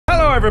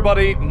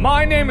everybody,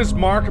 my name is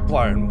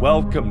Markiplier and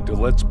welcome to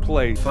Let's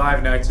Play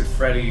Five Nights at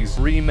Freddy's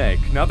Remake.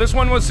 Now this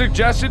one was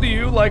suggested to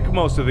you like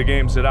most of the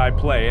games that I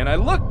play, and I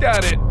looked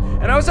at it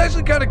and I was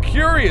actually kind of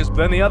curious.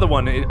 Then the other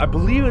one, I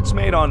believe it's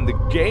made on the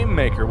Game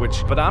Maker,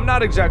 but I'm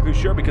not exactly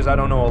sure because I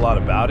don't know a lot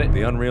about it.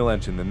 The Unreal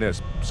Engine than this.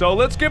 So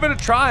let's give it a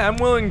try. I'm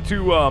willing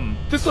to,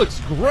 this looks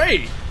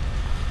great.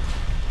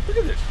 Look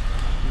at this.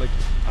 Like,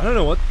 I don't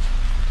know what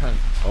kind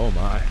of, oh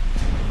my.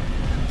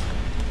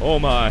 Oh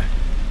my.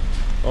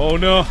 Oh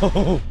no!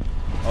 Oh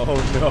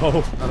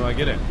no! How do I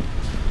get in?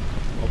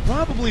 Well,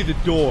 probably the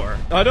door.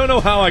 I don't know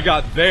how I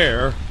got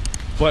there,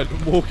 but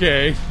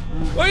okay.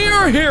 Well,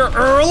 you're here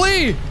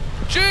early!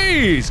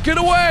 Jeez, get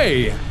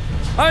away!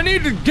 I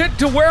need to get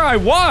to where I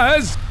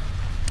was!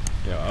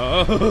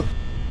 Yeah.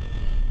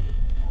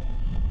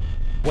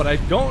 What I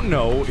don't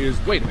know is,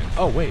 wait a minute.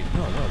 Oh wait,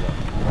 no.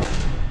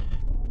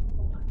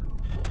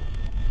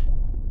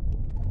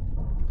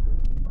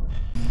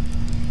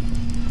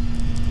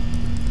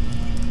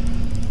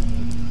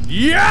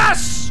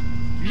 Yes!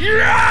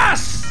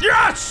 Yes!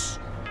 Yes!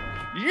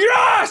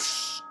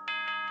 Yes!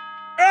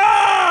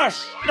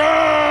 Yes!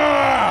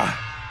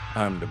 Ah!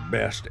 I'm the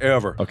best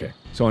ever. Okay,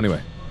 so anyway,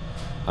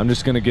 I'm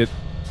just gonna get,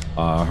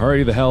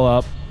 hurry the hell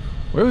up.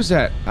 Where was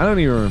that? I don't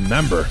even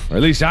remember. Or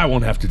at least I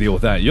won't have to deal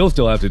with that. You'll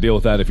still have to deal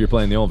with that if you're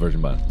playing the old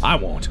version, but I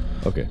won't.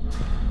 Okay,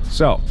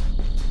 so,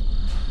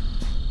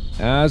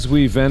 as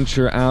we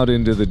venture out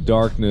into the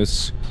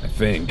darkness, I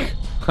think.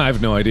 I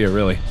have no idea,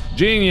 really.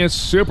 Genius,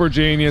 super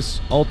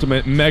genius,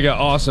 ultimate, mega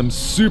awesome,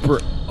 super,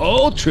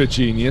 ultra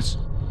genius.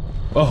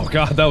 Oh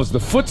god, that was the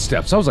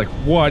footsteps. I was like,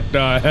 what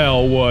the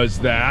hell was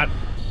that?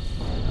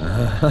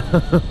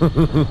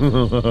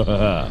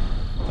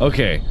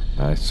 Okay,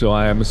 so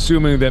I am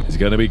assuming that he's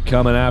gonna be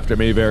coming after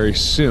me very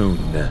soon.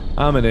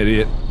 I'm an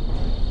idiot.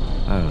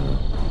 I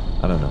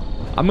don't know.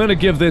 I'm gonna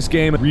give this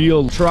game a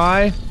real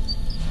try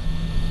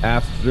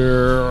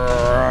after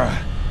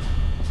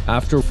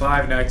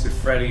Five Nights at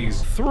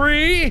Freddy's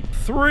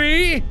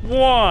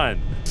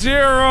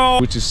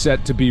 3-3-1-0, which is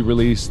set to be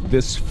released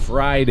this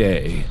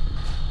Friday.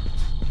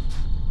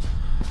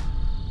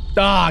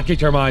 Ah,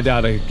 get your mind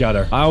out of the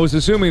gutter. I was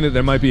assuming that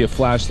there might be a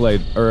flashlight,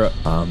 or,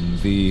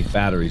 the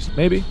batteries.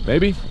 Maybe?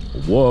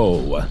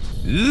 Whoa.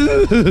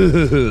 You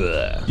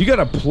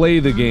gotta play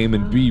the game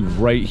and be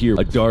right here.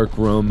 A dark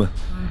room,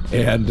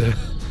 and,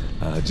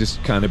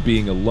 just kind of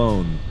being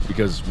alone.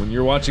 Because when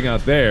you're watching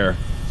out there,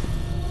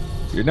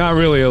 you're not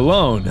really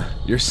alone.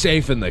 You're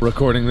safe in the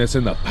recording this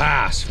in the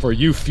past for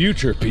you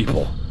future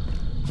people.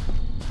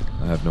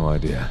 I have no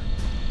idea.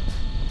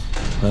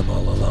 I'm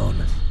all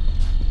alone.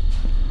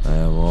 I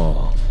am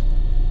all alone.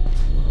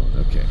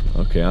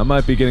 Okay, I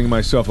might be getting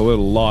myself a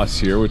little lost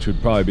here, which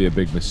would probably be a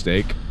big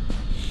mistake.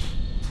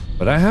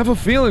 But I have a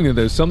feeling that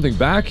there's something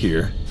back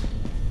here.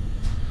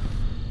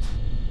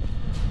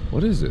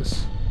 What is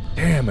this?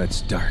 Damn, it's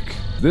dark.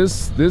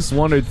 This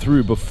wandered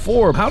through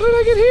before. How did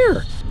I get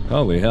here?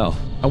 Holy hell.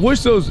 I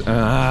wish those,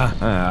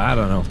 I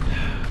don't know.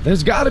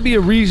 There's gotta be a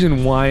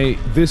reason why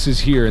this is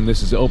here and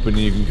this is open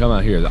and you can come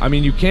out here. I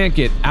mean, you can't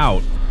get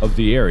out of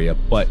the area,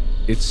 but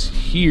it's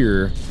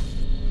here,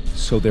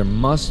 so there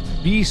must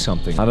be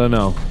something. I don't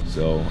know.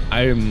 So,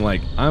 I'm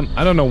like, I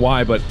don't know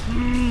why, but,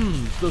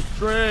 so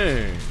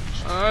strange.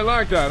 I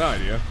like that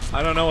idea.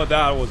 I don't know what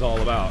that was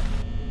all about.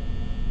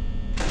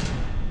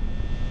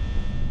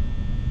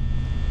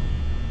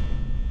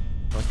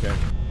 Okay.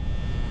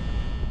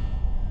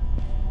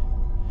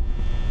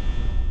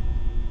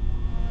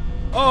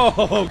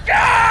 Oh,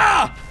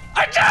 yeah!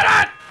 I did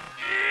it!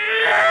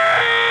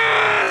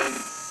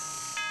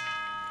 Yes!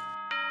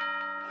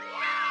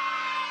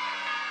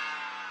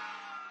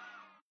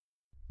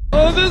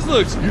 Oh, this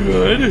looks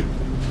good.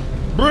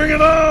 Bring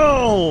it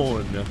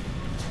on!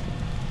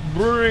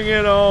 Bring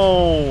it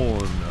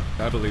on!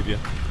 I believe you.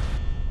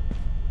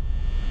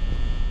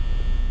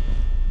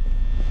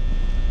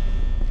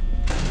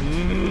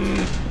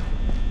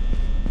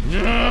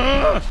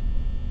 Yeah!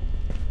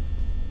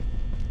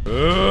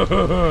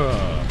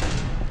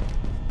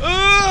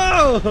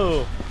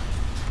 Oh!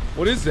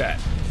 What is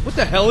that? What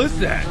the hell is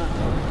that?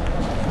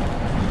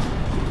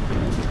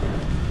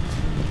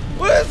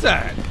 What is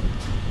that?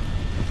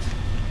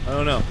 I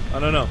don't know.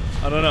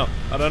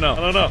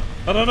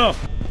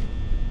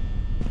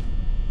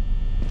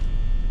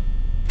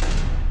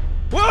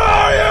 Where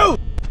are you?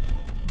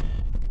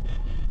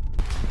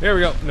 Here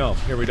we go. No,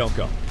 here we don't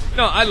go.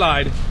 No, I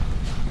lied.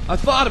 I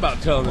thought about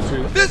telling the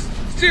truth.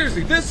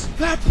 Seriously,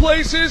 that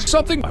place is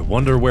something. I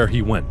wonder where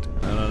he went.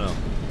 I don't know.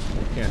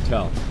 Can't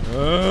tell.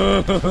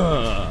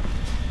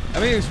 I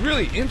mean, it's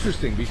really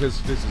interesting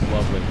because this is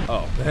lovely.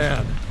 Oh,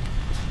 man.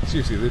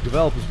 Seriously, the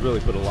developers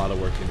really put a lot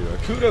of work into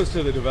it. Kudos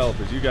to the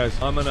developers. You guys,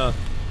 I'm gonna...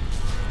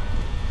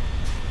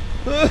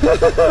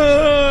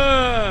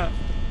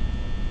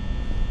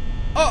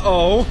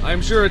 Uh-oh.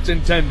 I'm sure it's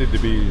intended to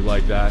be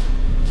like that.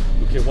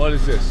 Okay, what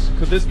is this?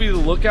 Could this be the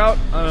lookout?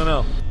 I don't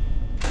know.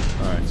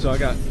 Alright, so I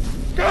got...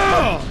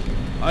 Oh!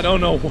 I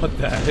don't know what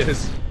that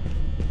is.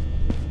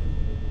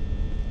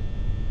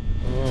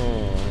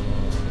 Oh.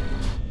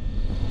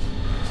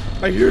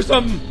 I hear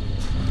something.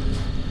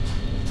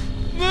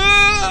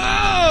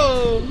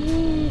 No!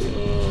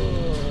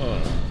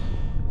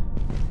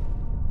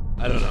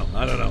 I don't know.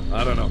 I don't know.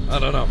 I don't know. I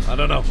don't know. I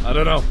don't know. I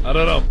don't know. I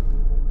don't know.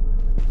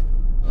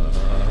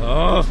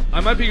 I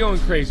might be going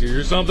crazy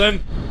or something.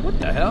 What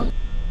the hell?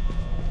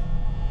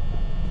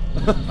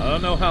 I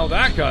don't know how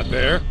that got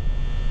there.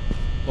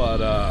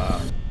 But,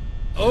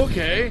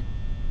 okay.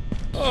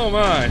 Oh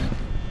my.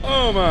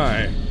 Oh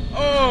my.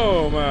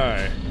 Oh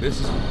my.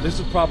 This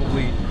is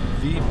probably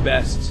the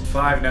best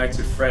Five Nights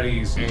at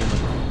Freddy's game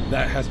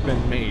that has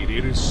been made.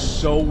 It is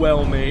so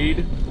well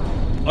made.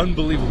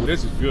 Unbelievable.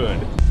 This is good.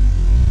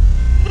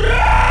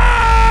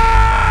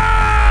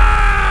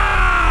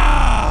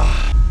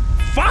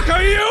 Fuck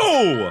are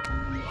you?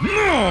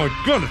 No,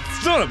 gonna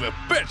son of a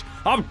bitch.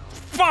 I'm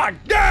fuck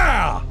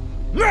yeah!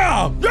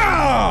 No,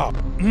 yeah!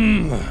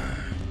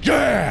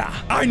 Yeah!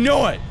 I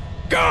know it!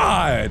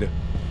 God!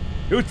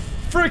 It was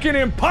freaking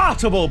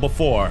impossible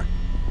before!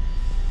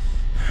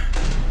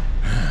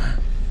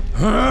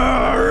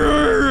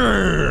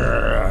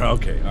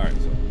 Okay, alright,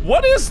 so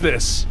what is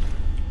this?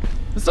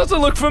 This doesn't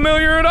look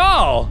familiar at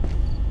all!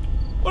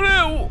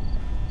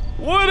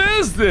 What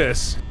is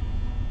this?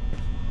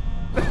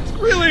 It's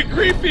really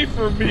creepy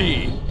for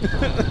me!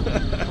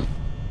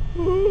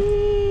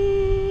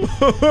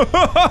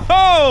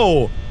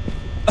 Oh,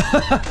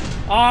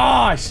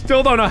 I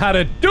still don't know how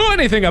to do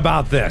anything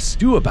about this.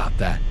 Do about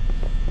that.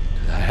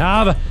 I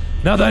have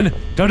nothing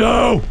to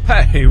do.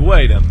 Hey,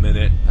 wait a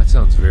minute. That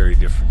sounds very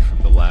different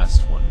from the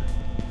last one.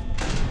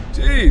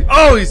 Gee.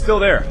 Oh, he's still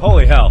there.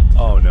 Holy hell.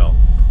 Oh no.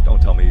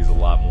 Don't tell me he's a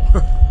lot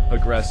more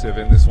aggressive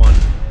in this one.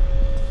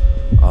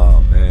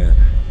 Oh man.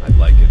 I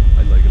like it.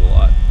 I like it a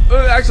lot.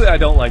 Actually, I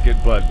don't like it,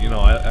 but you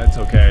know, it's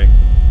okay.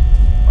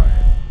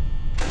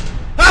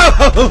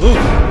 Oh!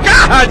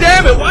 God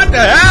damn it, what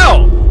the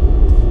hell?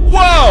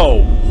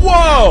 Whoa!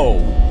 Whoa!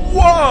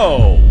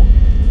 Whoa!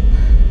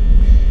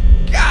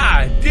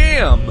 God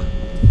damn!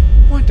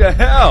 What the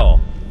hell?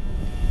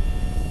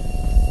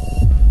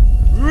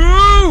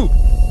 Ooh!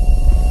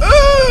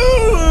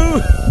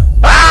 Ooh!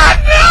 Ah,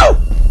 no!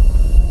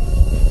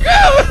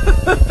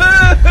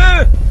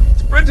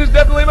 Sprint is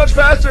definitely much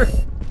faster.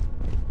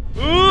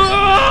 Ooh!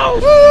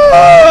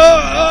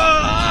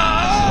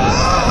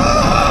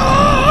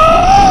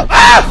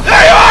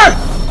 There you are!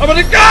 I'm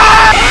gonna go!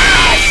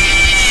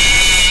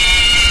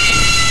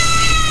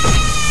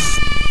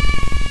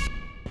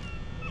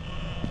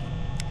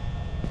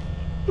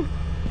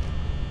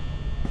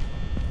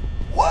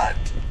 What?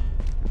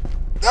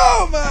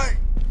 Oh my!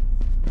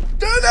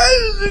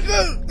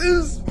 This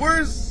is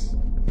worse.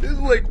 This is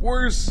like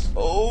worse.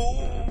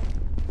 Oh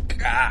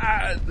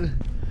God!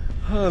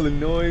 Oh, the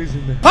noise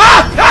and the no!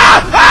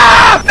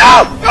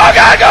 Oh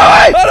God, go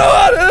away! I don't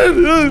want it!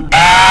 No!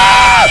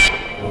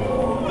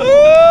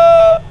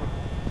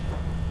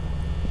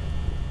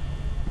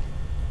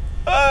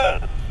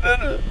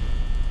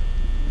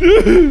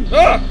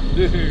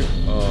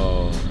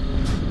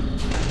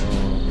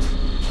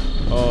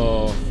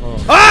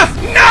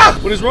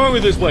 What is wrong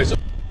with this place?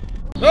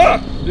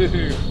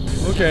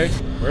 Okay,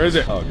 where is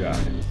it? Oh God.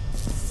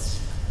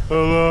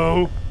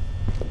 Hello?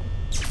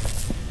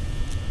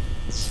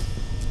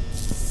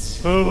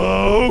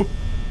 Hello?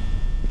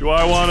 Do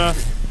I wanna?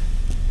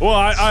 Well,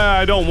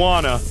 I don't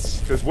wanna.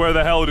 Because where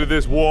the hell did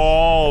this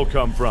wall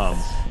come from?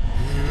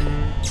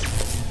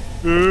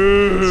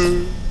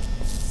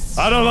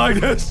 I don't like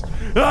this.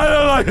 I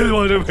don't like this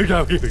one.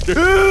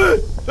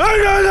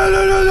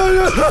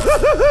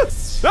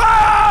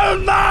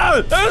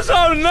 No! There's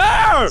something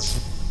there!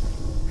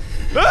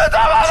 There's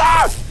something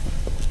there!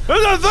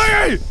 It's a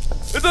thingy!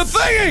 It's a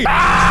thingy!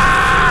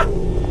 Ah!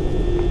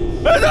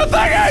 It's a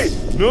thingy!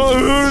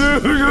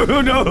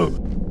 No!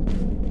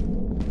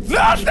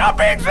 No, stop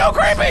being so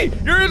creepy!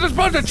 You're just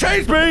supposed to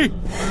chase me!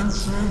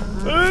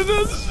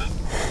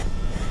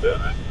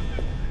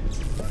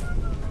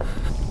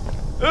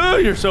 Oh,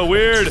 you're so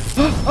weird.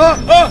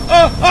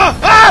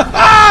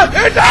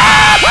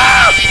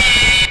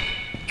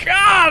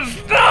 God,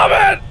 stop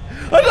it!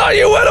 I thought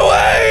you went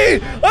away!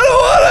 I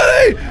don't want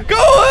any! Go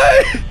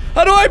away!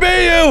 How do I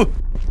beat you?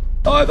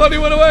 Oh, I thought he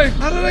went away.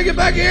 How did I get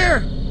back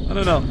here? I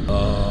don't know.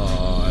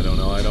 Oh, I don't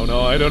know, I don't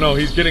know, I don't know.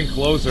 He's getting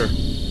closer.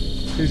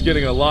 He's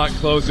getting a lot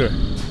closer.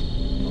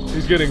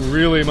 He's getting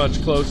really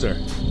much closer.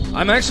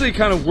 I'm actually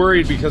kind of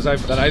worried because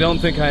that I don't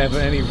think I have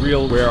any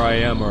real where I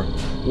am or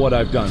what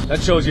I've done.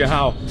 That shows you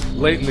how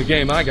late in the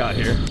game I got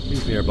here.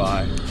 He's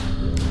nearby.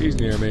 He's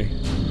near me.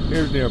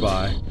 He's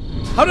nearby.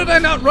 How did I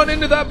not run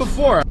into that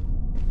before?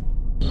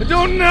 I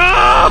don't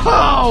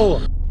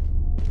know!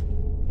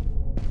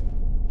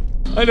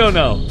 I don't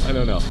know. I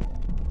don't know.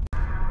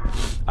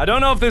 I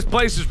don't know if this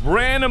place is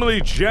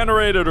randomly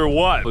generated or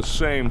what. The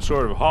same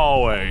sort of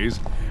hallways.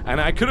 And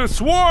I could have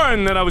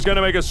sworn that I was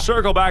gonna make a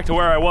circle back to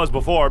where I was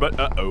before, but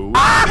uh-oh.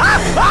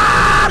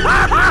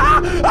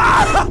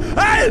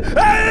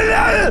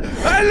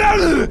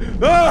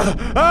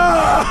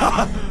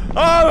 Oh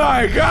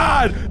my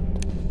God!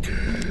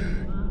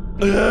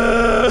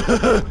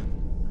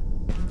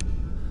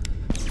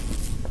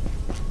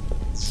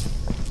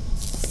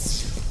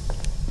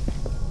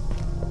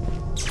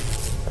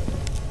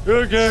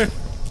 Okay.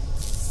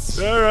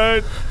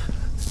 Alright.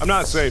 I'm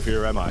not safe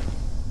here, am I?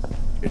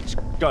 It's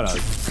gonna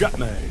gut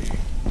me.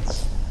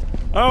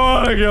 I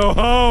wanna go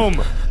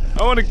home.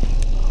 I wanna...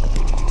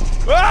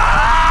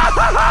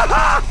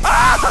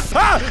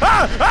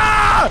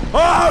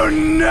 Oh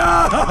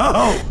no!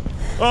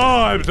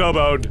 Oh, I'm so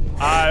boned.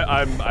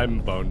 I'm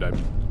boned. I'm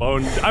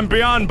boned. I'm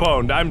beyond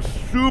boned. I'm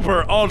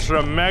super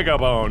ultra mega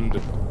boned.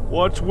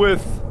 What's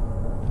with...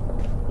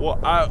 What?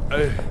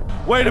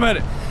 Wait a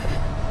minute.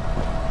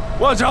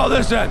 What's all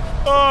this then?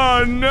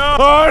 Oh no!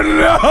 Oh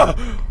no!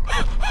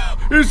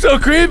 You're so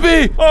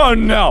creepy! Oh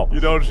no! You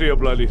don't see a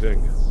bloody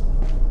thing.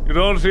 You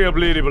don't see a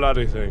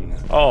bloody thing.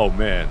 Oh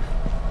man.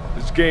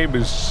 This game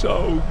is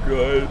so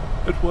good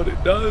at what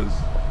it does.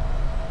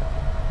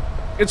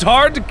 It's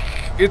hard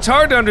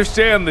to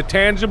understand the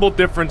tangible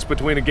difference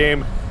between a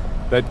game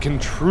that can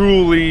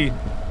truly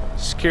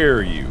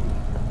scare you.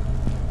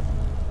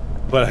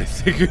 But I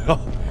think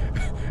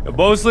it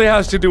mostly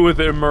has to do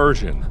with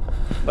immersion.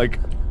 Like,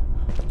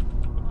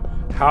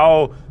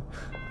 how...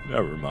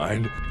 Never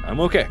mind. I'm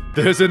okay.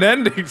 There's an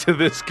ending to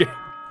this game.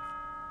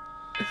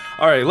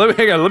 Alright,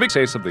 let me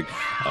say something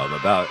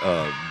about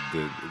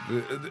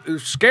the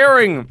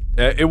scaring.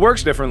 It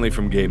works differently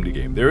from game to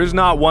game. There is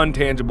not one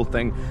tangible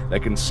thing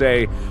that can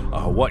say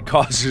what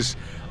causes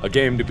a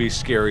game to be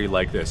scary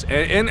like this.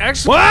 And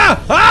actually,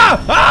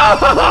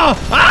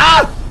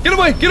 get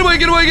away! Get away!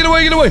 Get away! Get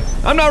away! Get away!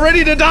 I'm not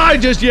ready to die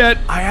just yet.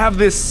 I have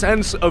this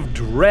sense of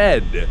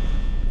dread.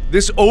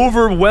 This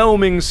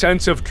overwhelming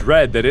sense of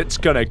dread that it's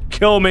gonna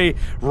kill me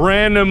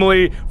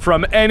randomly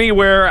from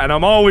anywhere, and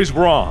I'm always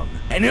wrong.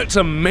 And it's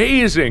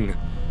amazing.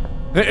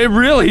 It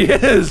really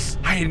is.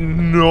 I had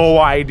no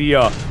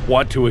idea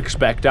what to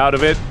expect out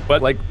of it,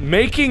 but like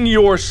making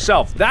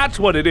yourself, that's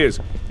what it is.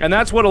 And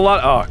that's what a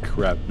lot, oh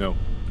crap, no,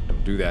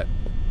 don't do that.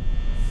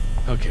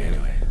 Okay,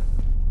 anyway.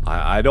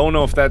 I don't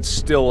know if that's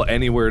still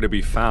anywhere to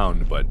be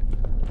found, but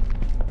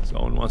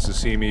someone wants to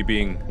see me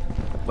being,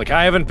 like,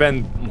 I haven't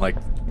been, like,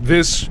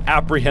 this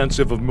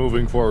apprehensive of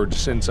moving forward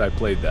since I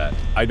played that.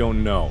 I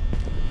don't know.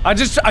 I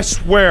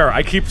swear,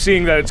 I keep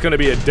seeing that it's gonna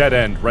be a dead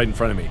end right in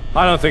front of me.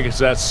 I don't think it's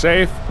that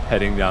safe.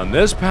 Heading down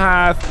this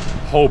path,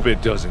 hope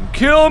it doesn't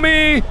kill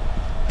me,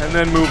 and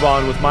then move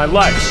on with my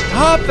life.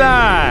 Stop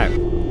that!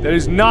 That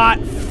is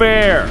not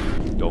fair!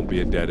 Don't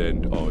be a dead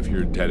end. Oh, if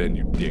you're a dead end,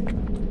 you dick.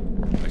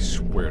 I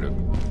swear to...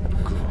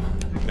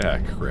 Ah,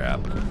 crap.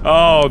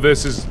 Oh,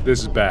 this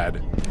is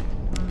bad.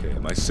 Okay,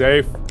 am I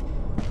safe?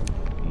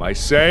 Am I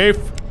safe?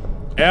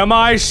 Am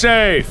I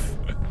safe?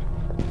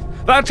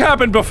 That's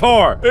happened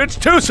before! It's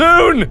too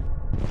soon!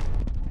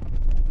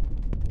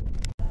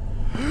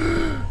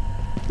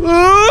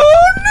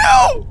 Oh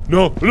no!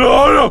 No,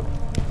 no,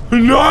 no!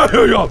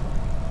 No!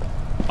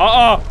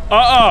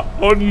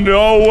 Oh,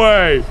 no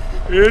way!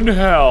 In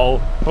hell.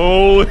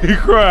 Holy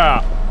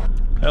crap.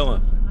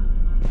 Helen.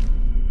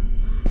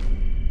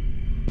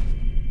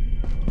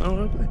 I don't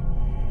wanna play.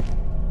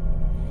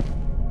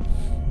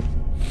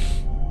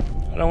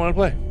 I don't wanna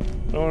play.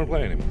 I don't wanna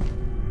play anymore.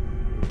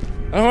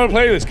 I don't wanna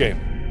play this game.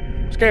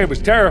 This game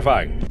was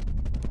terrifying.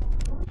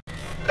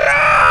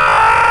 Ah!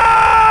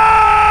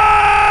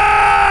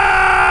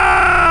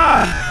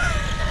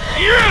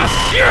 Yes!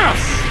 Yes!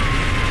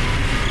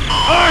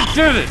 I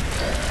did it!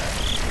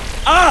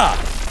 Ah!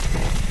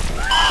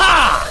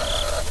 Ha!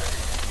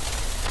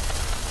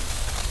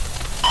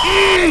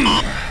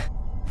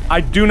 I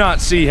do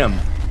not see him.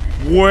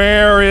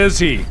 Where is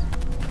he?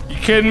 You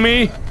kidding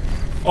me?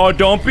 Oh,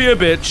 don't be a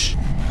bitch.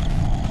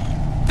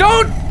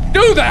 Don't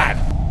do that!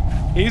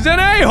 He's an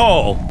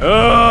a-hole!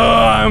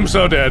 I'm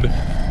so dead.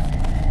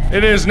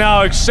 It is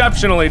now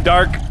exceptionally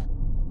dark.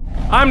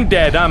 I'm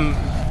dead. I'm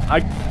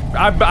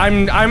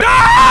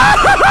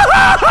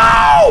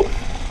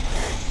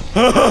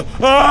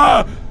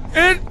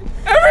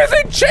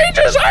everything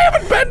changes! I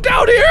haven't been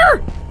down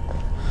here!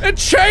 It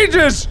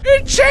changes!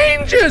 It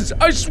changes!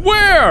 I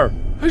swear!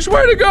 I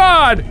swear to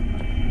God!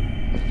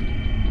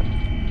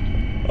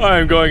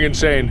 I'm going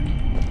insane.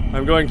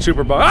 I'm going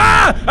super bug.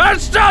 Ah!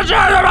 It's still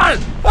trying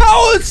to...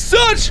 Oh, it's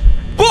such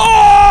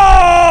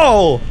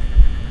bull!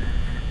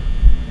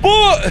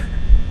 Bull!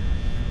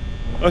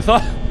 I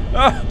thought...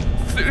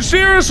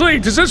 seriously,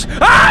 does this...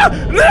 Ah!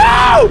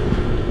 No!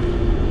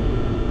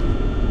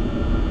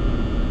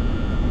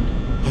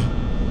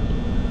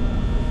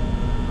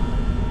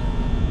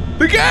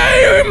 The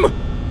game!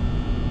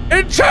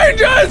 It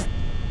changes!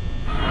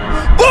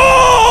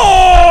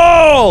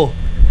 Bull!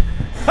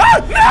 Ah!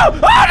 No!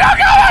 Oh, no,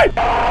 go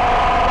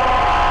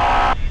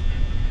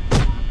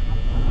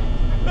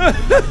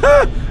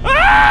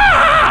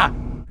ah!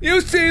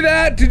 You see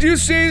that? Did you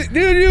see that?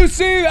 You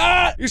see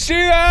that? You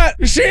see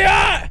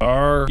that?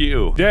 Are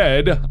you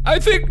dead? I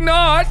think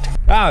not.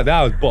 Ah,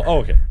 that was bull. Oh,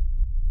 okay.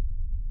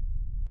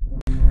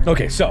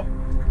 Okay, so.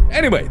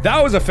 Anyway,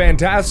 that was a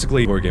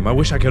fantastically board game. I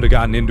wish I could have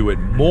gotten into it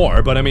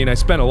more, but I mean, I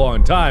spent a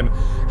long time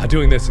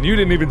doing this, and you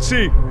didn't even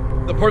see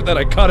the part that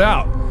I cut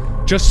out,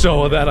 just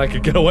so that I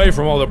could get away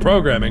from all the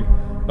programming.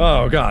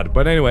 Oh god.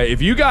 But anyway,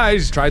 if you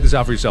guys tried this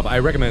out for yourself, I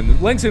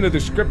recommend links in the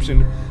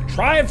description.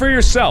 Try it for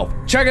yourself.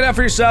 Check it out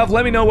for yourself.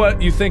 Let me know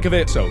what you think of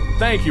it. So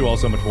thank you all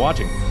so much for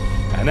watching.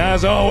 And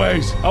as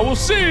always, I will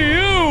see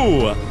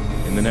you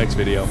in the next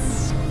video.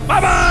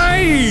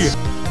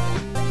 Bye-bye!